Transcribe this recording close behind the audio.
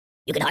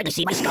You can hardly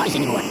see my scars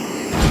anymore.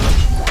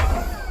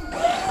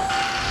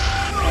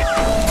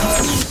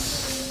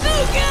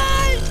 Oh,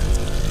 God!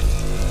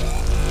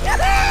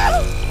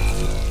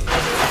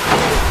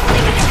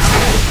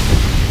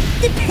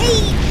 The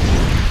pain!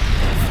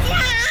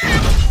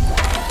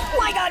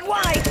 My God,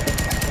 why?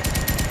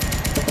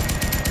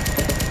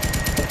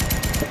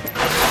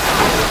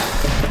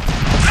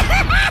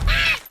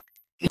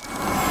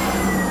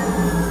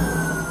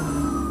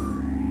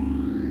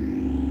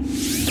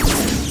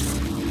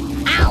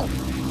 Ow!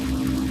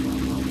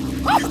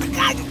 Oh,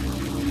 God!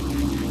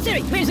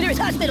 Siri, where's the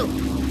nearest hospital?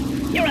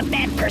 You're a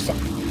bad person.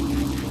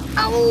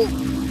 Oh!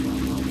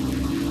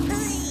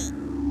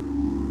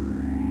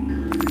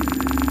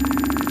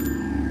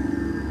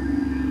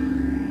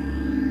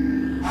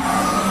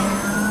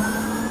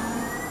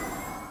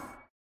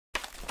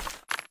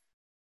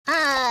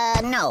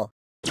 No.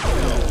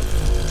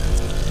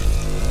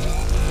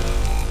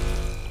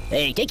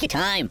 Hey, take your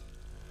time.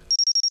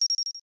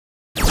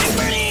 I'm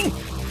burning!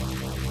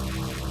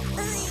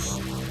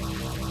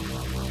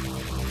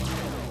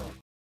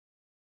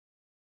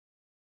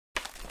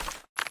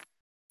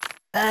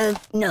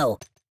 No.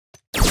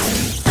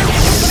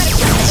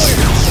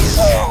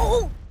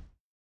 Oh!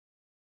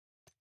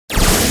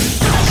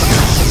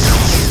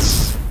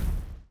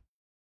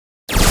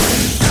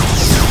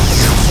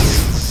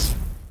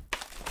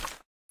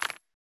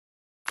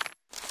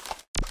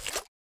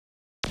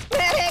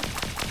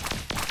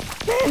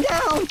 Man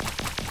down!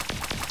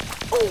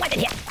 Oh, I've been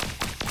hit!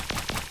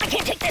 I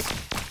can't take this!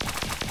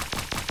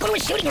 Go to a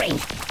shooting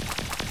range!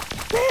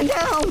 Man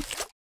down!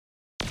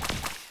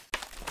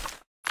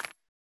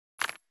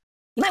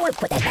 You might want to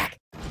put that back.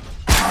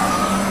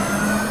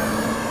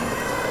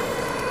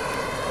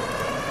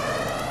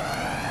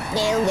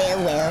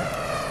 Well.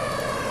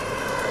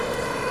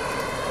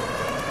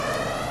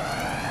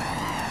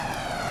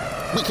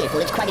 Be careful,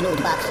 it's quite an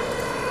old box.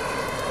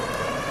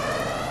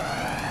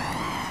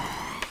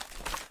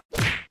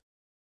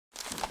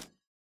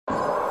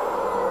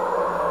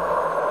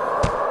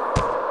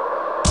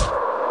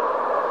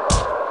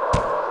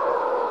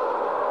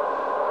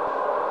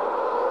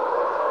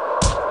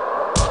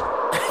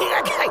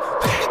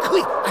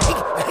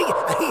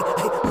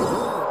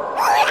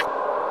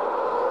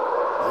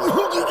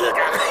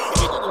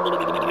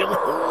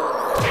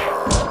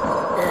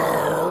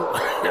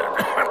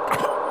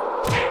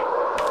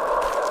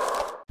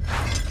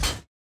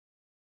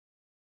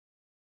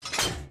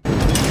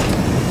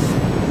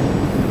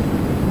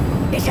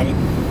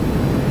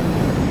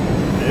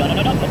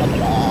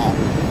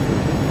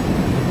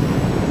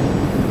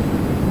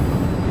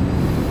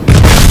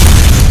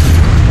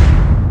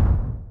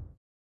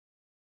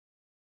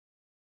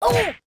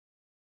 Oh!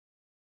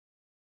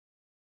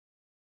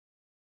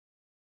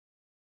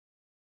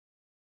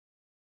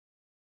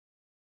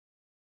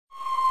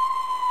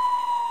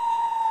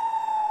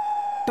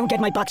 Don't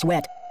get my box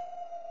wet.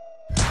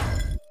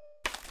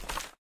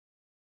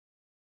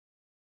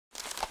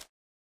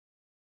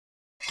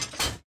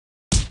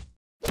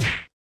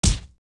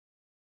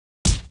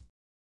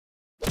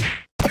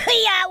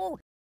 Yow!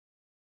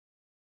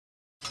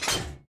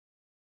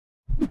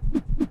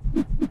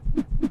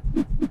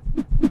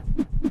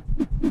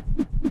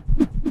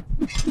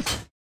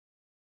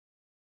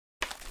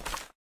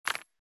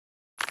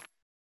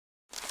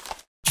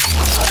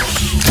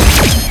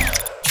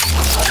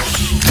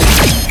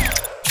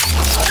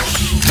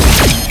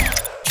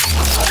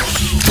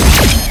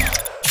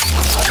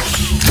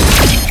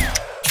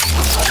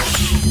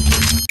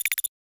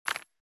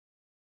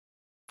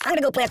 I'm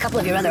gonna go play a couple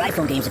of your other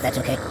iPhone games if that's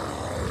okay.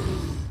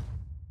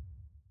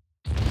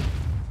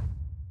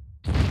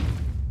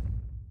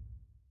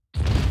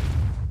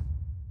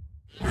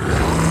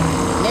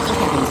 Nothing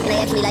happens, and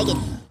I actually like it.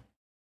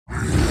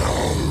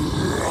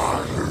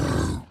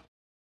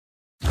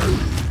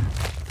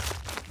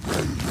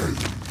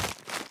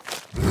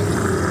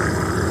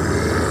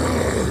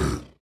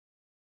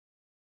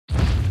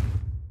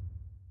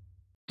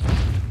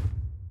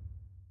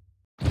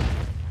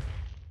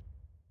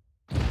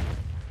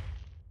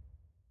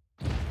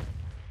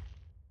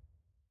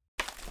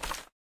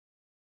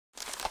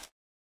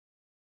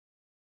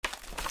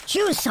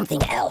 Choose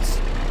something else.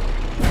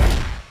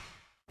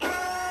 I'm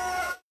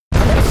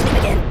gonna sleep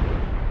again.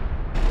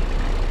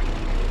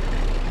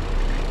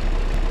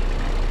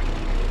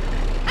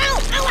 Ow!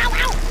 Ow! Ow!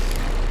 Ow!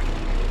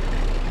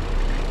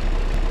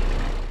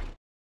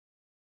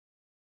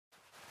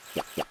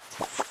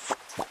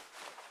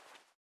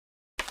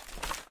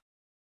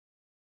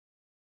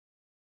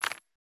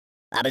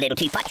 I'm a little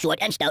teapot, short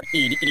and stout.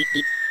 Eat.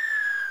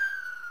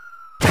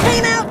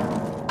 Came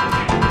out!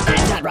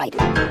 That's not right.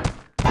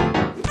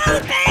 Oh,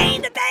 the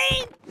pain! The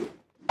pain!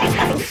 There's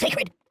nothing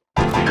sacred.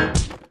 I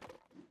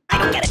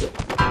don't get it.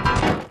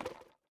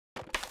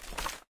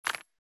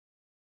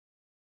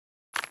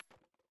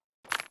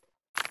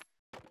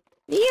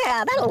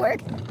 Yeah, that'll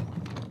work.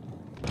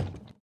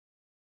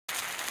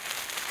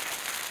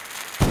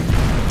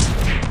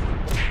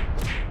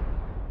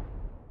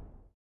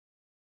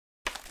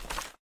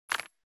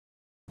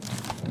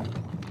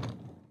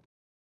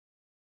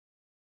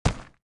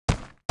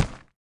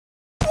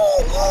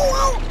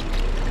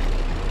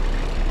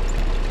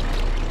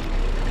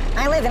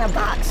 better than a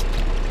box.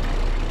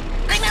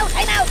 I'm out!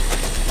 I'm out!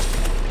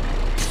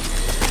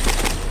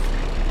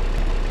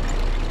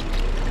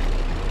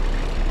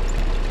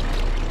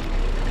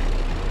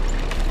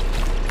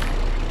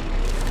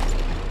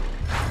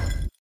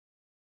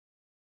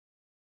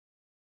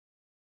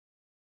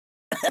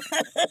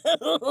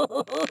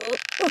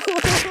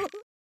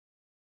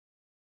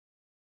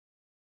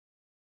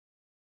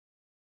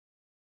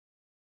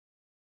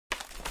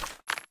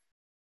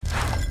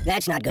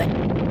 That's not good.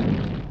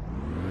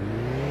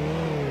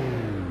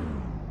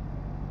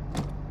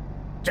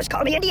 Just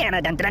call me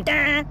Indiana, dun dun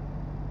dun!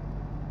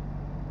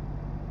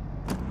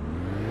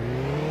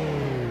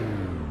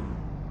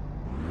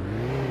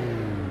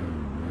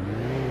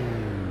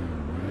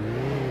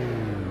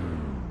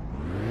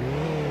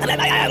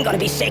 I'm gonna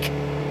be sick.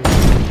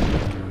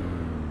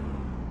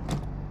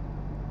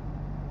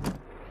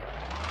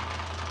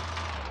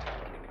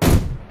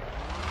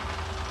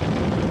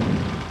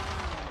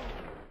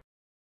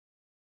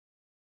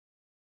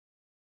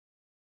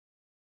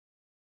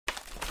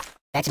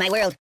 That's my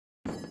world.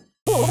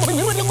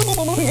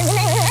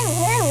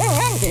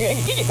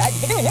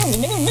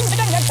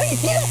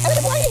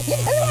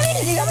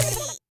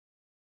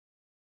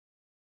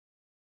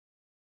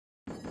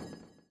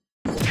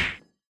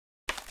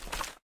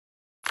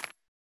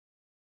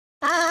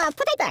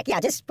 Put it back. Yeah,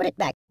 just put it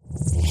back.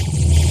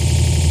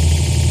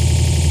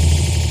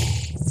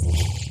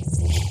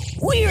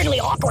 Weirdly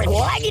awkward.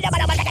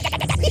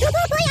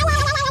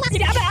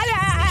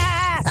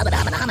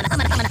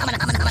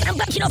 I'm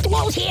bouncing off the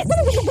walls here.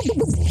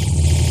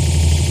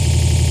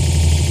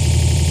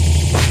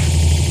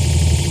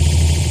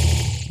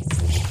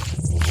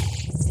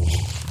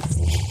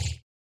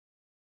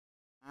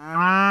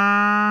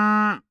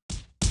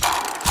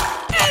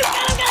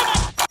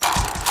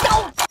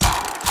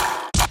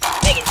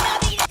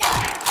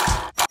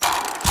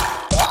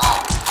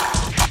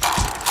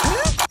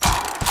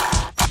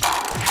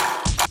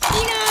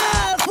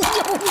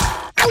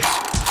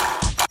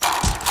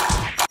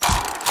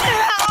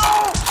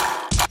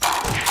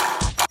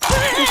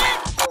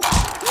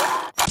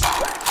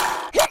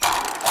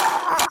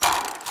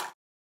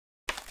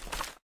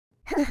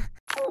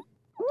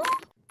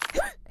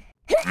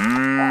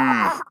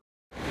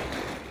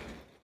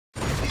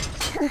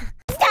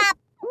 Stop!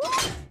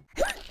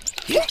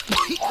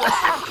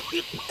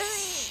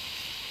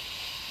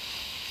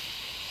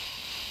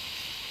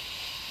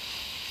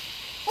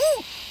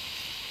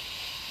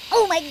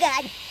 Oh my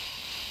God!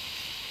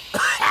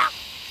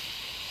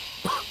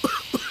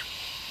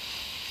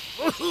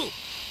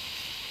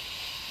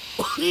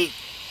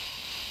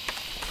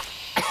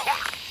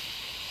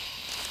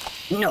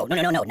 No,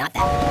 not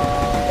that.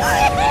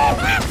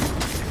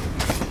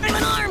 I'm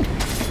unarmed!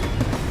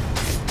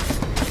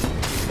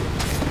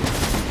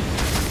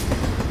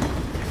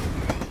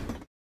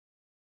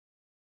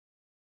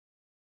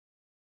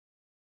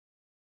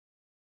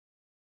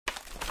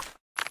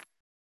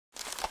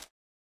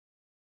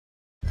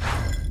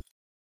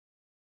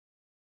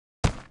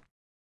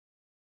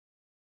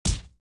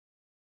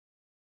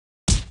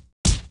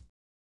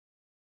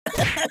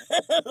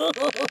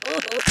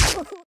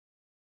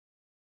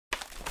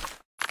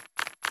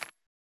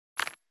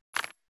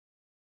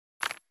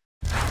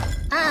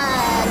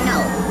 No.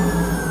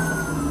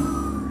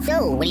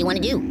 So, what do you want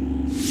to do?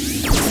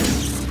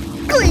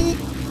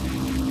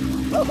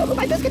 Oh,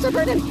 my biscuits are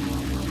burning!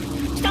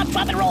 Stop,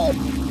 drop, and roll!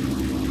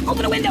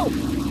 Open a window!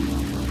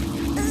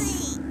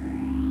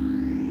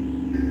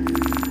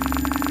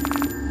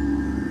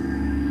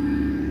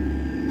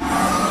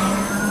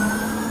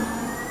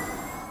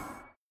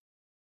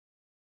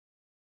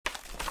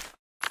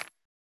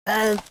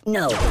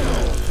 No.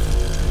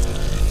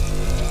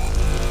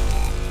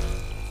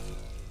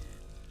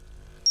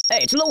 Hey,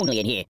 it's lonely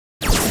in here.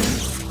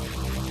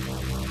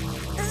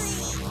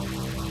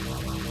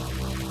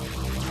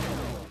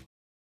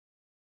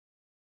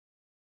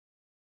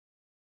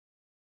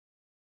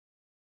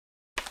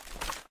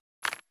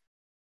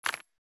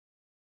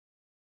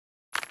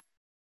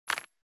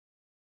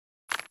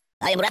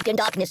 I am wrapped in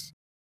darkness.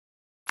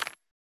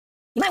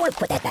 You might want to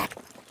put that back.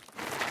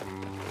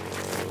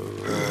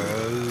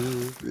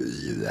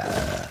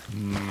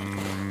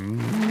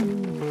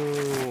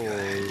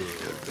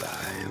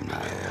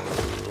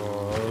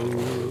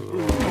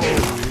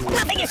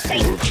 Nothing is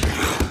safe.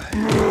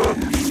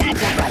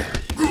 That's not right.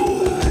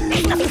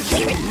 There's nothing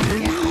sacred.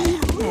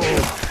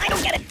 I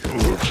don't get it.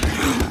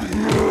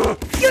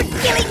 You're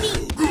killing me.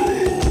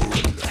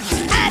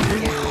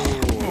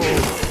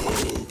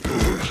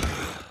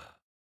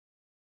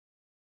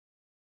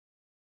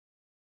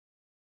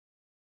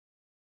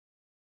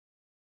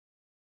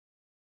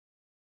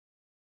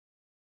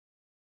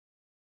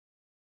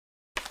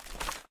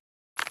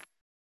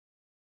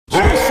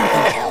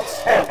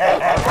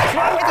 What's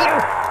wrong with you?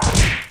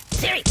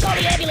 Siri, call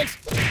the ambulance!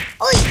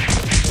 Oi!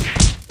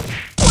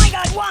 Oh my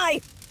God, why?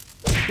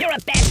 You're a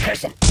bad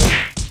person.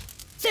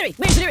 Siri,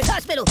 where's the nearest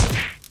hospital?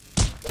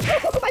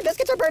 Oh, my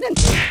biscuits are burning.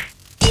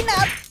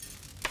 Enough!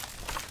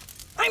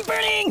 I'm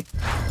burning!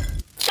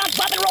 Stop,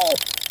 pop, and roll!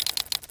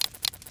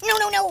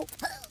 No.